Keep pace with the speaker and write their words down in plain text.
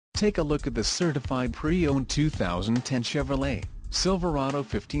take a look at the certified pre-owned 2010 Chevrolet Silverado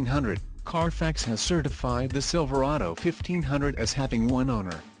 1500. Carfax has certified the Silverado 1500 as having one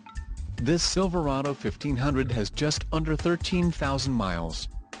owner. This Silverado 1500 has just under 13,000 miles.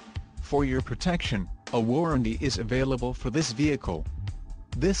 For your protection, a warranty is available for this vehicle.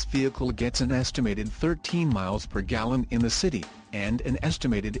 This vehicle gets an estimated 13 miles per gallon in the city, and an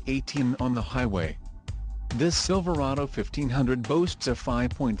estimated 18 on the highway. This Silverado 1500 boasts a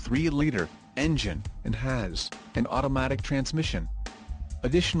 5.3-liter engine, and has an automatic transmission.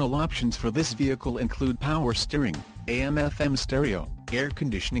 Additional options for this vehicle include power steering, AM/FM stereo, air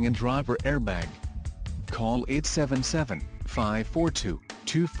conditioning and driver airbag. Call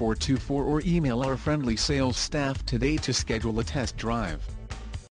 877-542-2424 or email our friendly sales staff today to schedule a test drive.